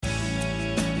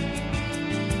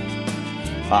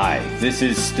Hi, this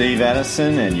is Steve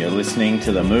Addison, and you're listening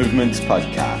to the Movements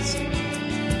Podcast.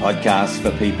 Podcast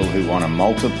for people who want to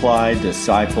multiply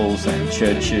disciples and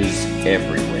churches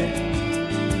everywhere.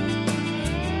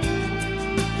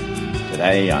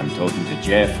 Today I'm talking to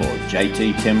Jeff, or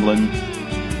JT Timblin,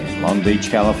 in Long Beach,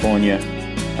 California,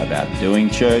 about doing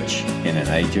church in an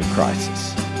age of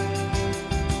crisis.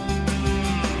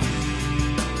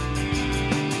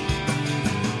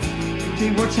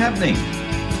 JT, what's happening?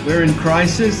 We're in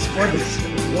crisis.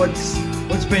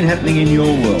 What's been happening in your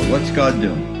world? What's God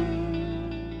doing?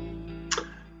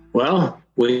 Well,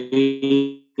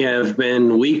 we have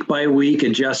been week by week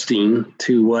adjusting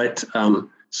to what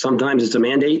sometimes is a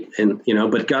mandate, and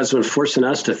but God's been forcing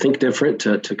us to think different,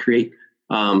 to create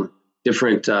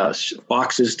different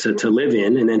boxes to live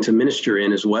in, and then to minister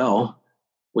in as well.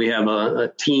 We have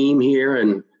a team here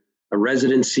and a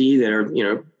residency that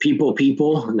are,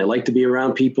 people, and they like to be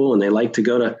around people, and they like to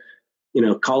go to,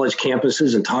 college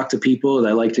campuses and talk to people.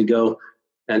 They like to go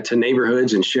to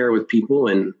neighborhoods and share with people.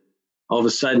 And all of a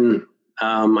sudden,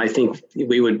 I think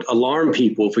we would alarm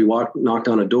people if we knocked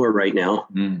on a door right now,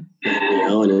 and I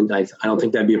don't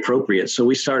think that'd be appropriate. So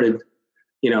we started,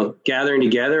 gathering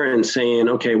together and saying,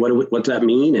 okay, what's that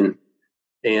mean?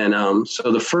 And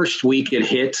so the first week it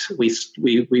hit,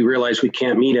 we realized we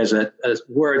can't meet as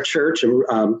we're a church,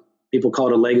 and people call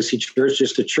it a legacy church,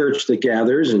 just a church that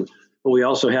gathers. But we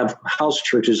also have house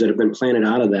churches that have been planted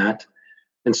out of that.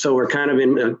 And so we're kind of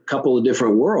in a couple of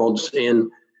different worlds.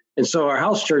 And so our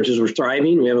house churches were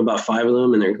thriving. We have about 5 of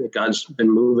them, and God's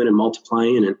been moving and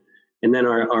multiplying. And then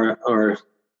our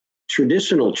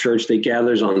traditional church that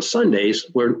gathers on Sundays,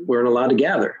 we're allowed to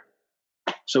gather.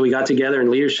 So we got together in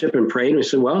leadership and prayed. And we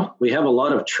said, well, we have a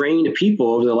lot of trained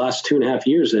people over the last 2.5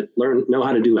 years that know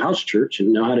how to do house church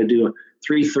and know how to do a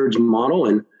 3/3 model.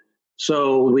 And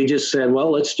so we just said,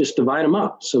 well, let's just divide them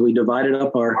up. So we divided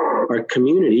up our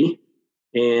community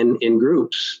and in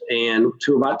groups and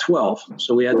to about 12.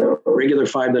 So we had the regular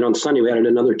 5, then on Sunday we added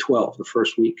another 12 the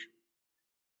first week.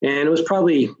 And it was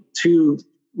probably 2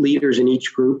 leaders in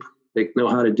each group that know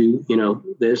how to do,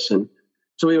 this. And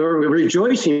so we were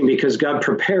rejoicing because God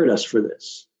prepared us for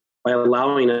this by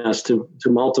allowing us to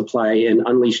multiply and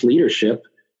unleash leadership.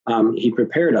 He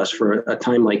prepared us for a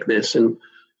time like this. And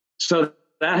so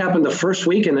that happened the first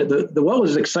week. And what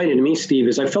was exciting to me, Steve,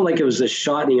 is I felt like it was a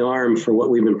shot in the arm for what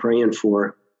we've been praying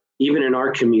for, even in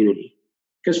our community.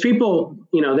 Because people,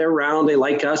 they're around, they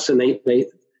like us, and they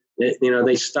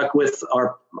stuck with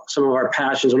some of our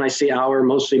passions. When I say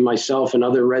mostly myself and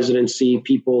other residency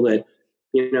people that,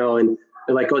 and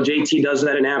they're like, oh, JT does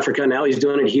that in Africa. Now he's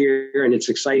doing it here, and it's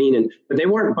exciting. But they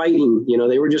weren't biting,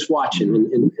 they were just watching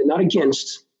and not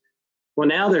against. Well,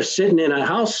 now they're sitting in a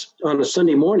house on a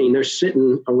Sunday morning. They're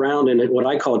sitting around in what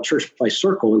I call a church by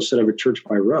circle instead of a church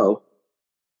by row.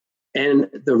 And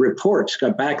the reports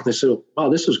got back and they said, wow,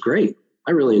 this was great.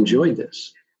 I really enjoyed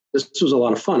this. This was a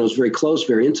lot of fun. It was very close,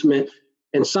 very intimate.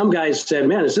 And some guys said,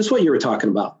 man, is this what you were talking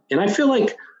about? And I feel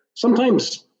like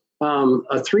sometimes a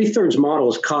 3/3 model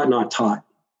is caught, not taught.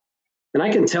 And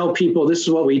I can tell people this is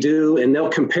what we do, and they'll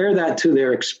compare that to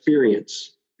their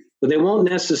experience, but they won't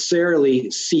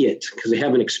necessarily see it because they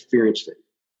haven't experienced it.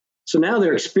 So now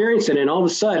they're experiencing it, and all of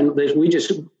a sudden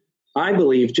I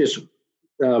believe,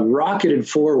 rocketed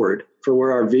forward for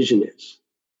where our vision is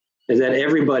that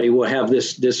everybody will have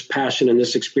this passion and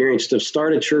this experience to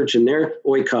start a church in their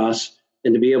oikos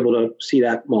and to be able to see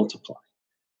that multiply.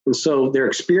 And so they're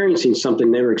experiencing something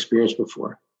never experienced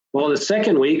before. Well, the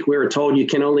second week, we were told you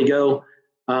can only go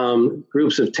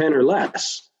groups of 10 or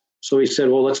less. So we said,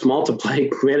 well, let's multiply.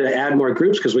 We had to add more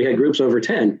groups because we had groups over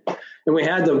 10. And we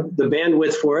had the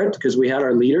bandwidth for it because we had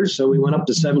our leaders. So we went up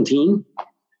to 17.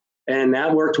 And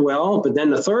that worked well. But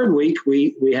then the third week,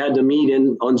 we had to meet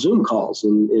on Zoom calls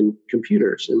and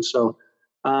computers. And so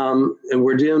and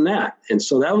we're doing that. And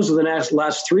so that was the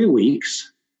last 3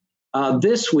 weeks.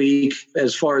 This week,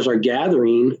 as far as our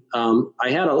gathering,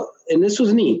 and this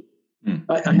was neat.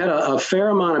 I had a fair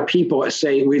amount of people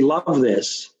say, we love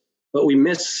this, but we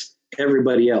miss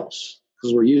everybody else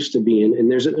because we're used to being,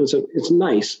 and it's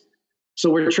nice. So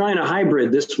we're trying a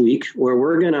hybrid this week where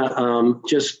we're going to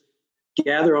just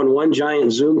gather on one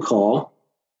giant Zoom call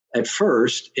at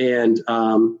first and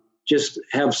just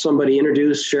have somebody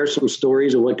share some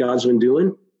stories of what God's been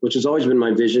doing, which has always been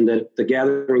my vision, that the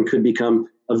gathering could become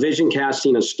a vision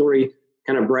casting, a story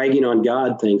kind of bragging on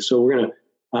God thing. So we're going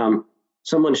to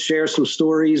someone share some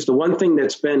stories. The one thing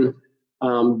that's been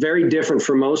very different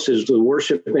for most is the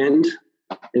worship end.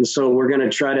 And so we're going to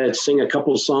try to sing a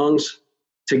couple of songs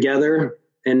together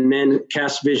and then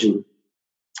cast vision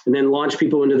and then launch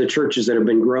people into the churches that have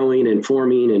been growing and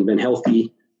forming and been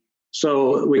healthy.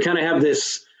 So we kind of have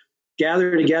this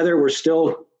gather together. We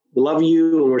still love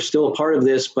you and we're still a part of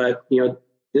this, but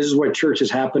this is where church is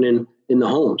happening in the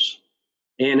homes.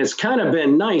 And it's kind of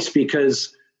been nice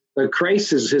because the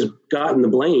crisis has gotten the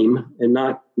blame and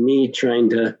not me trying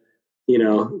to,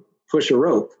 push a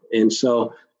rope. And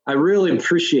so I really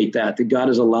appreciate that God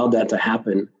has allowed that to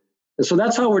happen. And so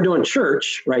that's how we're doing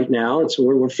church right now. And so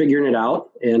we're figuring it out.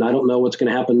 And I don't know what's going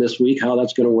to happen this week, how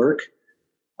that's going to work.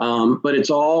 But it's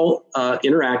all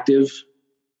interactive.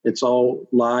 It's all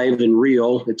live and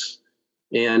real.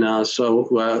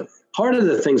 So part of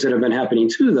the things that have been happening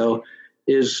too, though,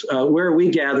 is where we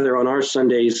gather on our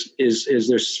Sundays is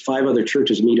there's 5 other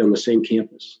churches meet on the same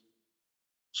campus.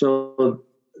 So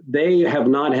they have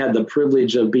not had the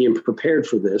privilege of being prepared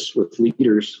for this with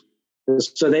leaders. And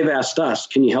so they've asked us,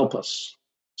 can you help us?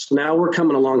 So now we're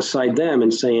coming alongside them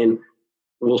and saying,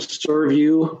 we'll serve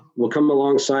you. We'll come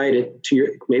alongside it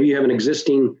to maybe you have an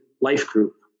existing life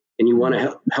group and you want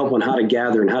to help on how to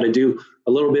gather and how to do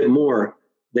a little bit more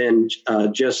than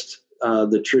just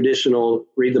the traditional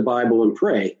read the Bible and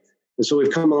pray. And so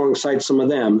we've come alongside some of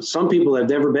them. Some people have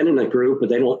never been in a group, but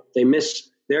they miss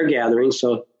their gathering.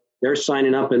 So they're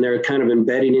signing up and they're kind of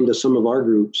embedding into some of our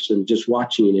groups and just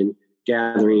watching and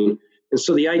gathering. And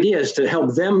so the idea is to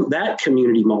help that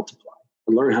community multiply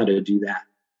and learn how to do that.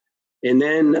 And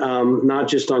then not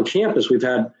just on campus, we've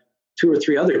had 2 or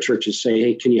 3 other churches say,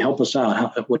 hey, can you help us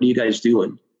out? What are you guys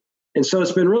doing? And so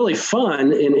it's been really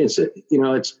fun. And it's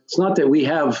not that we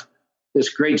have this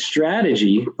great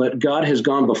strategy, but God has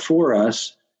gone before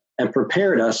us and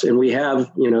prepared us. And we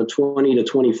have, 20 to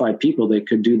 25 people that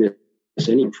could do this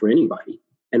for anybody.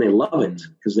 And they love it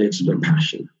because it's their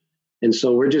passion. And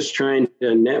so we're just trying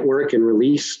to network and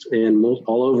release and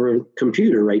all over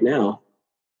computer right now.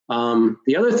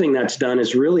 The other thing that's done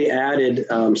is really added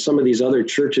some of these other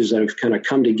churches that have kind of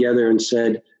come together and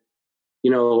said,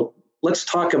 let's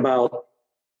talk about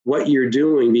what you're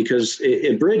doing, because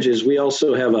at Bridges, we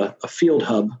also have a field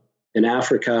hub in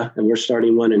Africa, and we're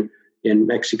starting one in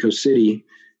Mexico City.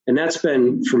 And that's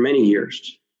been for many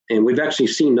years. And we've actually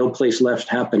seen no place left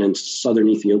happen in southern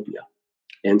Ethiopia.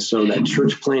 And so that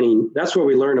church planning, that's where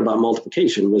we learned about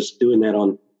multiplication, was doing that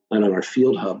on our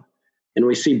field hub. And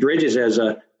we see Bridges as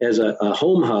a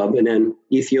home hub, and then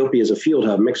Ethiopia as a field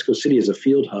hub, Mexico City as a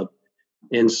field hub.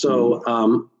 And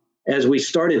so as we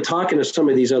started talking to some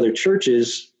of these other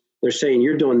churches, they're saying,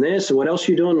 you're doing this, and what else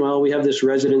are you doing? Well, we have this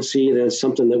residency. That's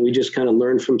something that we just kind of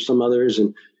learned from some others,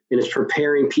 and it's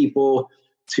preparing people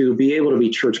to be able to be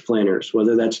church planners,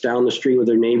 whether that's down the street with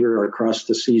their neighbor or across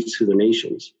the seas to the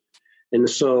nations. And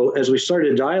so as we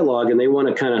started a dialogue, and they want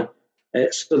to kind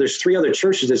of, so there's 3 other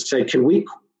churches that said, can we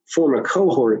form a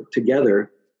cohort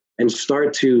together and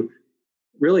start to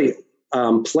really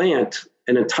plant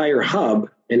an entire hub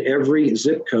in every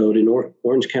zip code in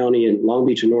Orange County and Long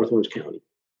Beach and North Orange County.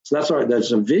 So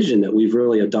that's a vision that we've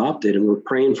really adopted, and we're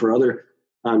praying for other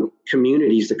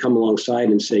communities to come alongside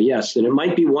and say yes. And it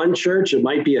might be one church, it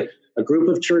might be a group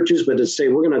of churches, but to say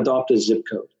we're going to adopt a zip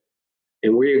code,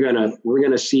 and we're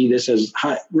going to see this as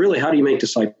how do you make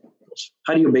disciples?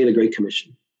 How do you obey the Great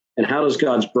Commission? And how does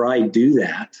God's bride do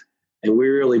that? And we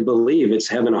really believe it's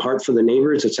having a heart for the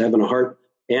neighbors, it's having a heart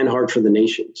for the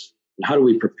nations. And how do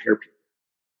we prepare people?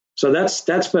 So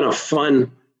that's been a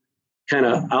fun kind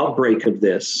of outbreak of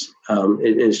this.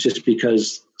 It's just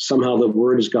because somehow the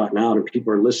word has gotten out and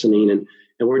people are listening, and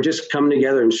we're just coming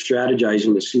together and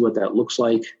strategizing to see what that looks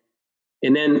like.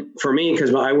 And then for me,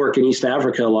 because I work in East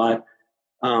Africa a lot,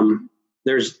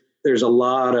 there's a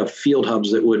lot of field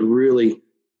hubs that would really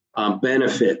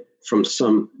benefit from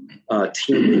some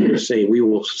team saying we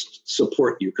will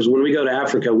support you. Because when we go to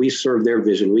Africa, we serve their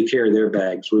vision. We carry their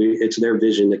bags. It's their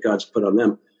vision that God's put on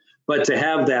them. But to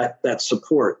have that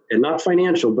support, and not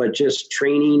financial, but just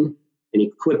training and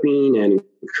equipping and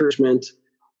encouragement.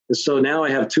 And so now I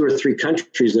have 2 or 3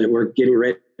 countries that we're getting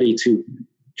ready to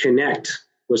connect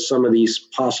with some of these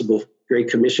possible Great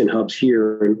Commission hubs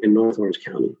here in North Orange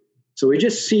County. So we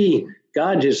just see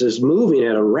God just is moving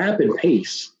at a rapid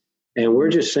pace. And we're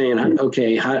just saying,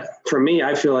 okay, for me,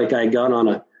 I feel like I got on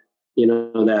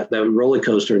that roller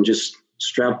coaster and just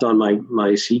strapped on my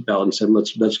seatbelt and said,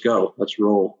 let's go, let's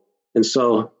roll. And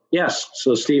so, yes.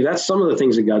 So Steve, that's some of the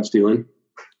things that God's doing.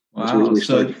 Wow.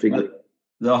 So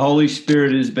the Holy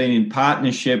Spirit has been in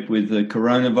partnership with the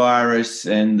coronavirus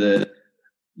and the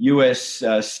U.S.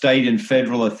 state and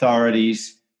federal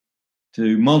authorities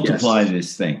to multiply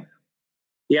this thing.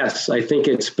 Yes, I think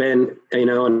it's been, and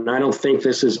I don't think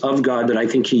this is of God, but I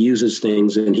think he uses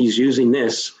things, and he's using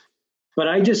this. But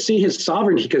I just see his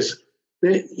sovereignty, because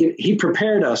he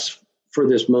prepared us for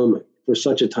this moment, for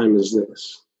such a time as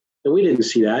this. And we didn't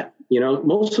see that.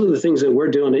 most of the things that we're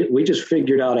doing, we just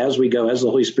figured out as we go, as the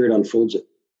Holy Spirit unfolds it.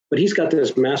 But he's got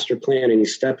this master plan, and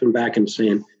he's stepping back and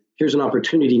saying, here's an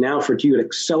opportunity now for you to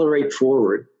accelerate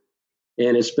forward.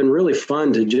 And it's been really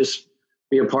fun to just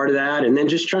be a part of that. And then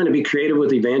just trying to be creative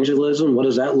with evangelism. What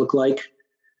does that look like?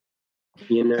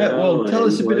 Tell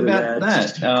us a bit about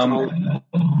that.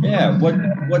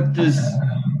 What does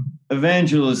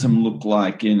evangelism look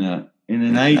like in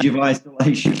an age of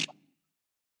isolation?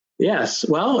 Yes.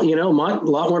 Well, a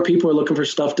lot more people are looking for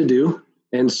stuff to do.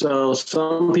 And so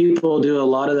some people do a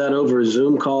lot of that over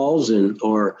Zoom calls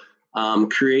or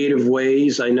creative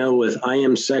ways. I know with I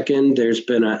Am Second, there's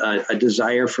been a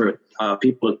desire for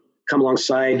people to come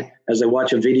alongside as they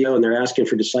watch a video, and they're asking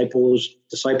for disciple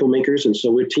makers. And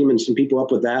so we're teaming some people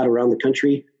up with that around the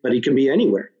country, but it can be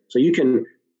anywhere. So you can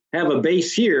have a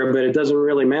base here, but it doesn't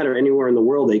really matter. Anywhere in the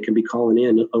world, they can be calling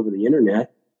in over the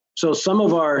internet. So some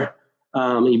of our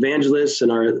evangelists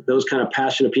and those kind of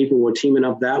passionate people, we're teaming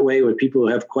up that way with people who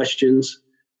have questions.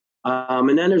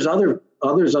 And then there's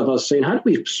others of us saying, how do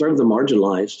we serve the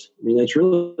marginalized? I mean, that's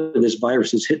really, this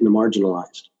virus is hitting the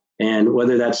marginalized. And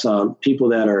whether that's people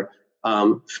that are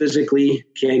physically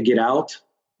can't get out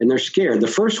and they're scared. The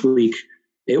first week,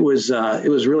 it was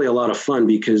really a lot of fun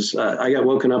because I got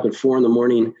woken up at 4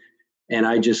 a.m. and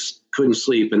I just couldn't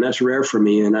sleep. And that's rare for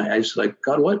me. And I was like,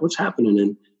 God, what's happening?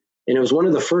 And it was one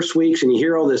of the first weeks, and you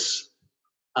hear all this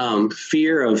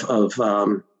fear of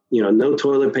no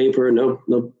toilet paper,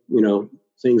 no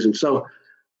things. And so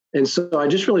I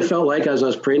just really felt like as I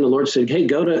was praying, the Lord said, hey,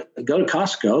 go to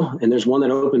Costco. And there's one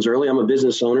that opens early. I'm a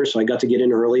business owner, so I got to get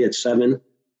in early at 7.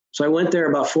 So I went there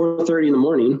about 4:30 in the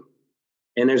morning,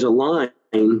 and there's a line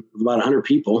of about 100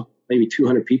 people, maybe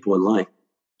 200 people in line.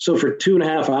 So for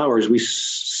 2.5 hours, we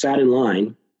sat in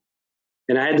line,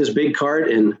 and I had this big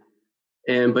cart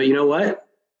but you know what?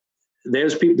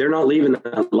 There's people, they're not leaving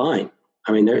that line.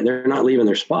 I mean, they're not leaving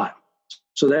their spot.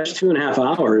 So that's 2.5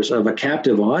 hours of a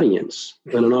captive audience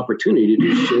and an opportunity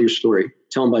to share your story,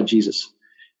 tell them about Jesus.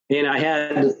 And I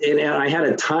had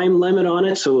a time limit on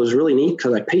it, so it was really neat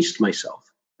because I paced myself.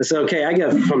 I said, okay, I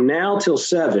got from now till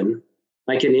 7.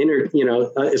 I can enter.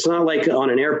 It's not like on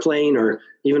an airplane or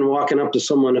even walking up to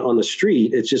someone on the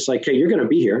street. It's just like, hey, you're going to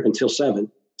be here until 7.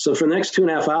 So for the next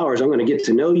 2.5 hours, I'm going to get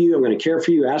to know you. I'm going to care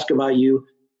for you, ask about you.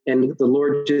 And the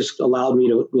Lord just allowed me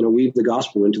to, weave the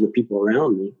gospel into the people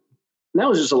around me. And that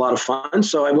was just a lot of fun.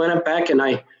 So I went up back and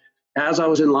as I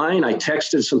was in line, I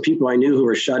texted some people I knew who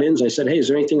were shut-ins. I said, hey, is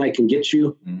there anything I can get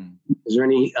you? Is there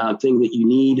any thing that you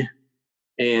need?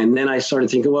 And then I started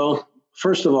thinking, well,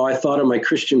 first of all, I thought of my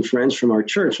Christian friends from our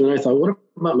church. And then I thought, what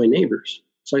about my neighbors?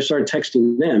 So I started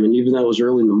texting them. And even though it was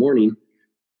early in the morning,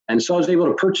 and so I was able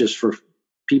to purchase for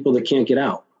people that can't get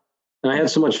out. And I had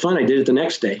so much fun. I did it the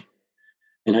next day.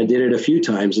 And I did it a few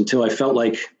times until I felt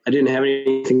like I didn't have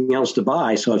anything else to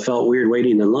buy. So I felt weird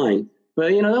waiting in line.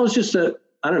 But, that was just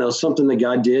something that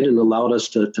God did and allowed us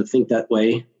to think that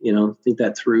way, think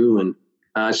that through. And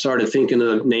I started thinking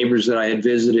of neighbors that I had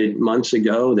visited months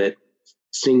ago, that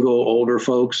single older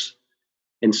folks.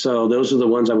 And so those are the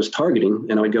ones I was targeting.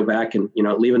 And I would go back and,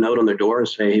 leave a note on their door and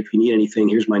say, hey, if you need anything,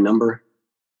 here's my number.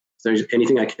 If there's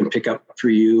anything I can pick up for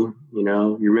you,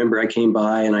 you remember I came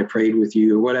by and I prayed with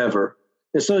you or whatever.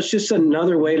 And so it's just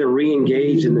another way to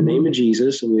re-engage in the name of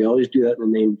Jesus. And we always do that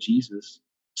in the name of Jesus.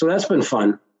 So that's been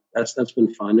fun. That's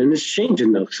been fun. And it's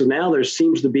changing though. So now there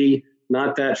seems to be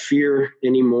not that fear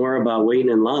anymore about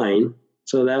waiting in line.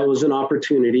 So that was an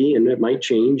opportunity, and it might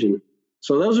change. And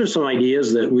so those are some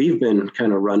ideas that we've been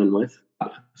kind of running with.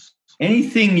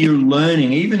 Anything you're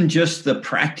learning, even just the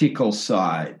practical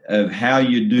side of how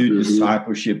you do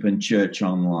discipleship and church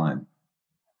online?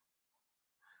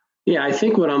 Yeah, I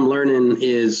think what I'm learning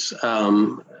is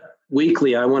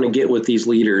weekly, I want to get with these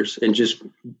leaders and just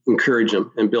encourage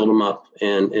them and build them up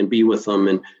and be with them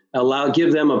and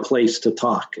give them a place to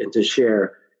talk and to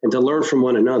share and to learn from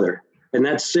one another. And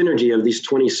that synergy of these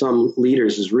 20-some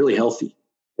leaders is really healthy.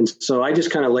 And so I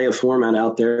just kind of lay a format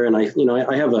out there, and I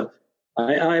have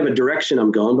a direction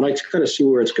I'm going, but I kind of see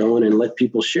where it's going and let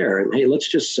people share. And hey, let's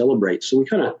just celebrate. So we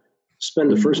kind of spend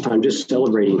the first time just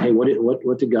celebrating. Hey, what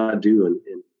did God do, and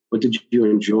what did you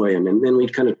enjoy? And then we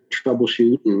kind of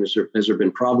troubleshoot. And has there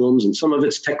been problems? And some of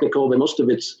it's technical, but most of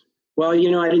it's, well,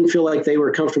 I didn't feel like they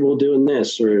were comfortable doing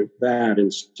this or that.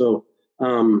 And so,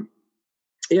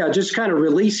 just kind of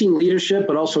releasing leadership,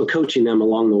 but also coaching them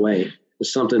along the way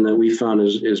is something that we found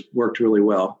is worked really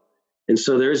well. And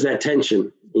so there's that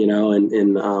tension,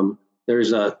 and there's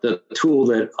the tool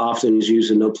that often is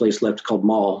used in No Place Left called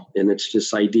MAUL. And it's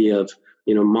this idea of,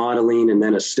 modeling and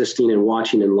then assisting and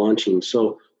watching and launching.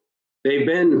 So they've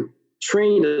been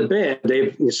trained a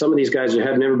bit. Some of these guys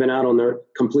have never been out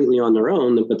completely on their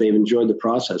own, but they've enjoyed the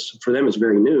process. For them, it's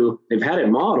very new. They've had it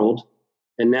modeled,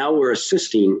 and now we're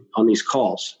assisting on these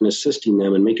calls and assisting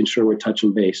them and making sure we're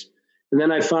touching base. And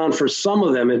then I found for some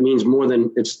of them, it means more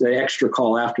than it's the extra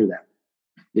call after that.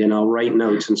 Write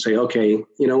notes and say, okay,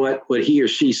 you know what he or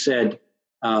she said,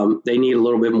 they need a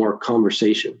little bit more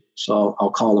conversation. So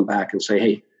I'll call them back and say,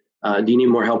 hey, do you need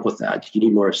more help with that? Do you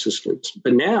need more assistance?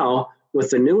 But now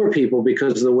with the newer people,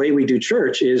 because the way we do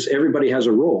church is everybody has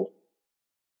a role.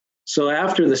 So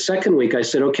after the second week, I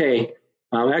said, okay,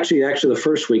 actually the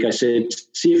first week, I said,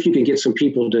 see if you can get some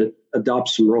people to adopt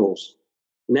some roles.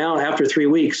 Now, after 3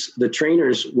 weeks, the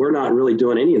trainers, we're not really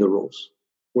doing any of the roles.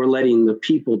 We're letting the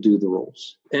people do the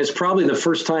roles. And it's probably the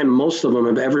first time most of them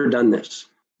have ever done this.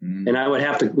 And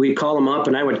we'd call them up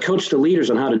and I would coach the leaders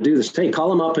on how to do this. Hey, call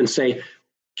them up and say,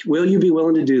 will you be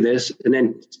willing to do this? And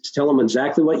then tell them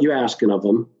exactly what you're asking of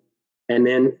them. And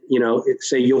then,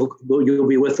 say you'll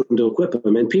be with them to equip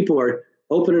them. And people are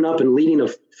opening up and leading a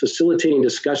facilitating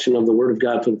discussion of the Word of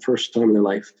God for the first time in their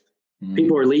life.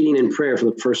 People are leading in prayer for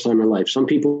the first time in their life. Some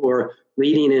people are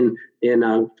leading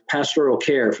in pastoral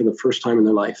care for the first time in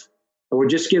their life. And we're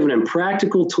just giving them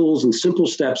practical tools and simple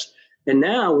steps. And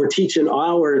now we're teaching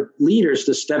our leaders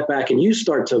to step back, and you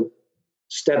start to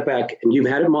step back, and you've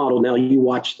had it modeled. Now you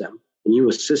watch them and you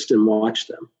assist and watch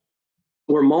them.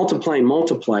 We're multiplying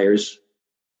multipliers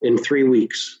in 3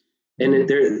 weeks. And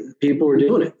people are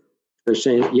doing it. They're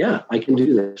saying, yeah, I can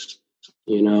do this,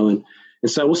 and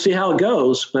so we'll see how it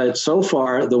goes. But so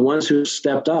far, the ones who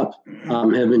stepped up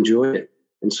have enjoyed it.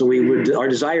 And so our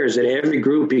desire is that every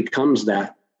group becomes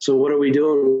that. So what are we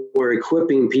doing? We're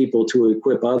equipping people to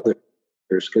equip others,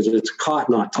 because it's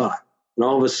caught, not taught. And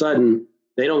all of a sudden,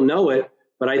 they don't know it.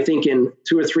 But I think in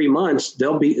 2 or 3 months,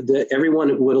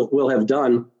 everyone will have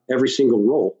done every single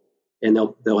role. And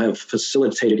they'll have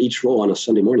facilitated each role on a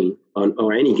Sunday morning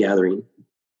or any gathering.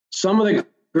 Some of the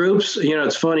groups,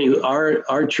 it's funny,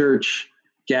 our church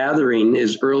gathering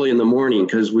is early in the morning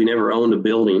because we never owned a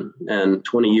building. And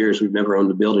 20 years, we've never owned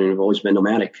a building. We've always been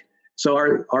nomadic. So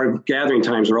our gathering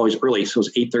times are always early. So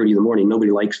it's 8:30 in the morning.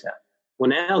 Nobody likes that. Well,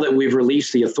 now that we've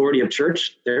released the authority of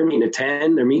church, they're meeting at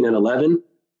 10, they're meeting at 11.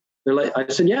 I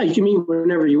said, yeah, you can meet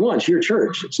whenever you want. It's your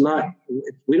church.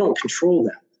 We don't control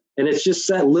that. And it's just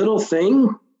that little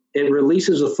thing. It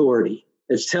releases authority.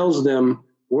 It tells them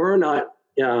we're not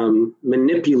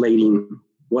manipulating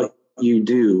what you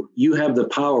do. You have the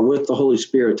power with the Holy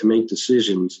Spirit to make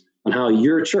decisions on how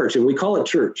your church, and we call it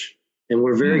church, and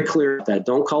we're very clear about that.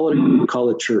 Don't call it a group, call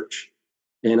it church.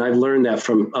 And I've learned that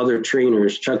from other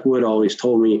trainers. Chuck Wood always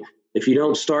told me, if you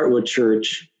don't start with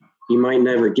church, you might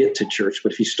never get to church.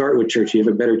 But if you start with church, you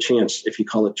have a better chance if you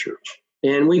call it church.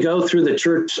 And we go through the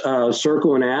church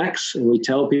circle in Acts, and we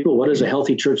tell people, what does a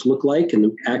healthy church look like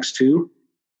in Acts 2?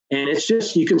 And it's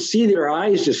just, you can see their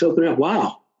eyes just open up.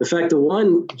 Wow. In fact, the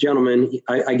one gentleman,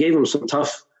 I gave him some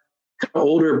tough,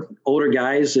 older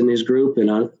guys in his group,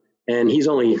 and he's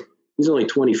only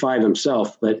 25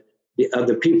 himself, but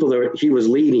the people that he was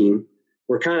leading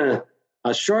were kind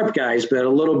of sharp guys, but a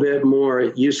little bit more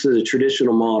used to the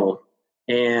traditional model.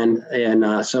 And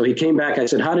so he came back. I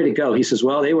said, how did it go? He says,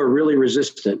 well, they were really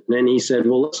resistant. And then he said,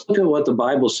 well, let's look at what the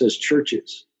Bible says church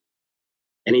is.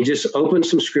 And he just opened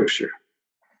some scripture.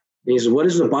 And he said, what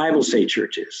does the Bible say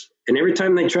church is? And every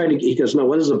time they tried to, he goes, no,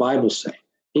 what does the Bible say?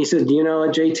 He said,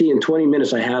 JT, in 20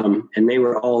 minutes I had them, and they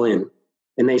were all in.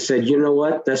 And they said, you know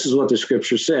what? This is what the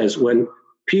scripture says. When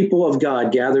people of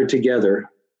God gather together,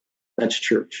 that's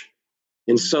church.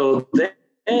 And so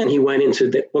then he went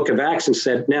into the book of Acts and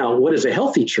said, now, what is a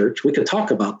healthy church? We could talk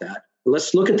about that.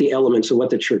 Let's look at the elements of what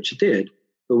the church did.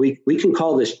 But we can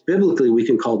call this, biblically, we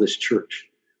can call this church.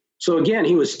 So again,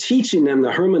 he was teaching them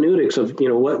the hermeneutics of,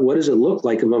 what does it look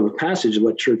like above a passage of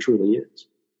what church really is.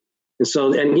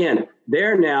 And again,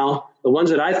 they're now, the ones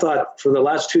that I thought for the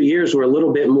last 2 years were a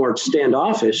little bit more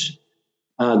standoffish,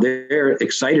 they're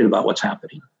excited about what's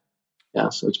happening. Yeah,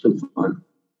 so it's been fun.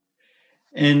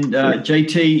 And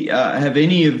JT, have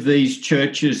any of these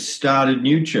churches started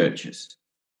new churches?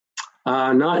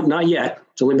 Not yet.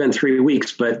 It's only been 3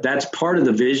 weeks, but that's part of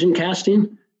the vision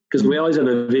casting, because we always have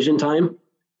a vision time.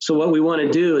 So what we want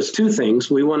to do is two things.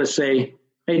 We want to say,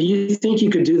 hey, do you think you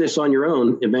could do this on your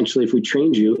own eventually if we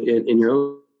trained you in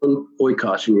your own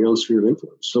oikos, in your own sphere of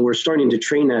influence? So we're starting to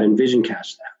train that and vision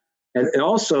cast that. And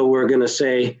also we're going to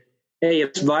say, hey,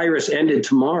 if this virus ended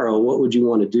tomorrow, what would you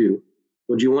want to do?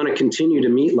 Would you want to continue to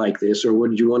meet like this, or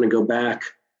would you want to go back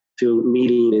to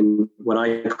meeting in what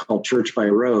I call church by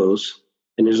rows?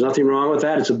 And there's nothing wrong with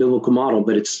that. It's a biblical model,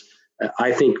 but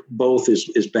I think both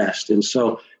is best. And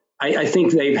so I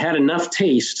think they've had enough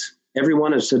taste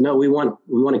everyone has said, no, we want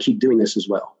to keep doing this as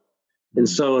well. And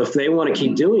so if they want to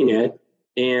keep doing it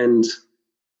and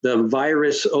the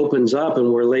virus opens up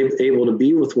and we're able to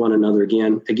be with one another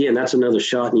again, that's another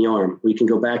shot in the arm. We can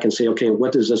go back and say, okay,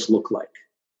 what does this look like?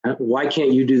 Why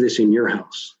can't you do this in your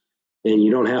house? And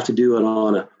you don't have to do it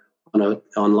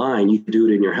online. You can do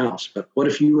it in your house. But what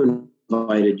if you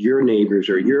invited your neighbors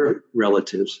or your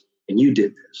relatives and you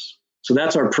did this? So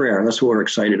that's our prayer. That's what we're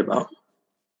excited about.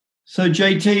 So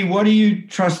JT, what are you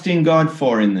trusting God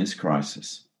for in this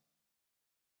crisis?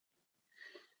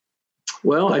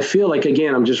 Well, I feel like,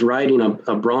 again, I'm just riding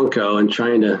a bronco and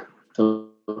trying to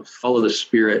follow the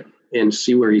Spirit and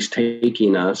see where he's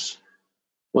taking us.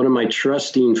 What am I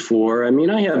trusting for? I mean,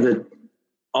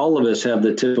 all of us have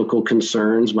the typical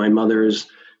concerns. My mother is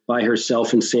by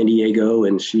herself in San Diego,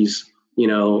 and she's,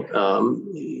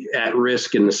 at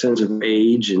risk in the sense of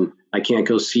age, and I can't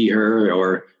go see her.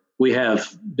 Or we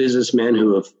have businessmen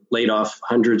who have laid off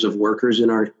hundreds of workers in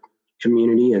our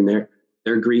community, and they're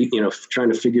trying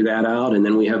to figure that out. And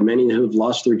then we have many who have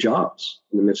lost their jobs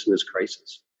in the midst of this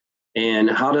crisis. And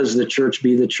how does the church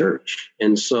be the church?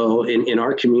 And so in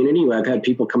our community, I've had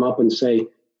people come up and say,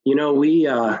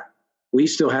 we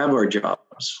still have our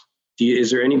jobs.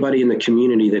 Is there anybody in the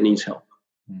community that needs help?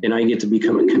 And I get to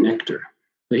become a connector.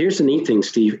 But here's the neat thing,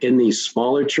 Steve. In these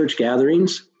smaller church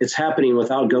gatherings, it's happening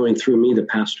without going through me, the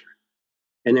pastor.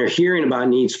 And they're hearing about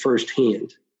needs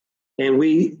firsthand. And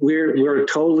we're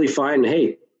totally fine.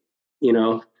 Hey,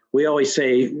 we always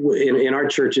say in our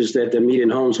churches that meet in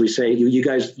homes, we say, you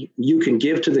guys, you can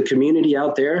give to the community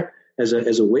out there as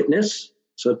a witness.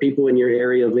 So people in your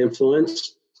area of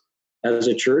influence as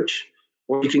a church,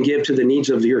 or you can give to the needs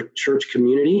of your church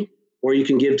community, or you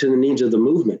can give to the needs of the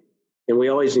movement. And we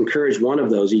always encourage one of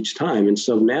those each time. And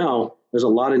so now there's a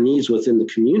lot of needs within the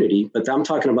community, but I'm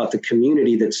talking about the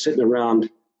community that's sitting around,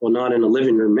 well, not in a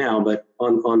living room now, but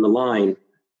on the line,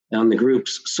 on the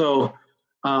groups. So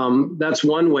that's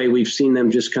one way we've seen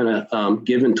them just kind of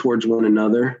given towards one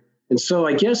another. And so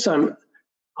I guess I'm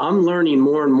learning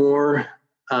more and more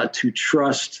to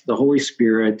trust the Holy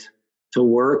Spirit to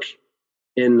work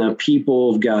in the people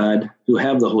of God who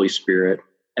have the Holy Spirit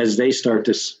as they start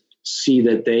to see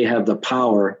that they have the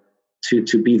power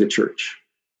to be the church.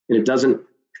 And it doesn't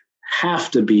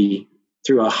have to be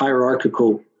through a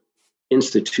hierarchical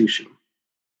institution.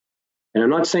 And I'm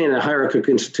not saying a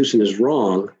hierarchical institution is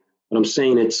wrong, but I'm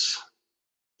saying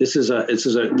this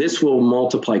will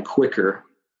multiply quicker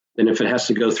than if it has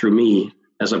to go through me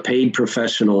as a paid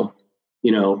professional,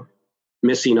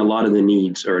 missing a lot of the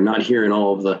needs or not hearing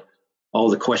all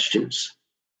the questions.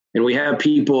 And we have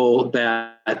people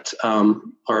that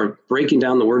are breaking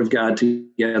down the Word of God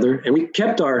together. And we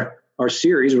kept our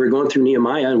series. We're going through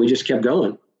Nehemiah, and we just kept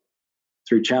going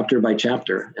through chapter by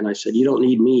chapter. And I said, you don't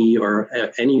need me or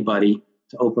anybody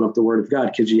to open up the Word of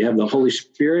God, because you have the Holy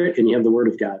Spirit and you have the Word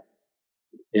of God.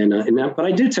 But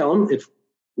I did tell them, if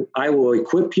I will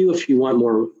equip you if you want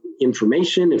more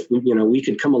information, if we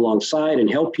could come alongside and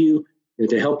help you, and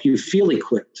to help you feel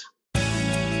equipped.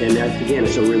 And that, again,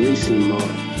 it's a releasing model.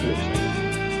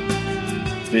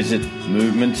 Visit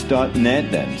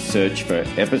movements.net and search for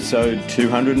episode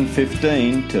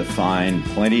 215 to find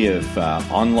plenty of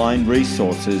online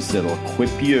resources that'll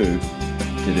equip you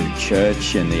to do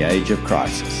church in the age of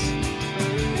crisis.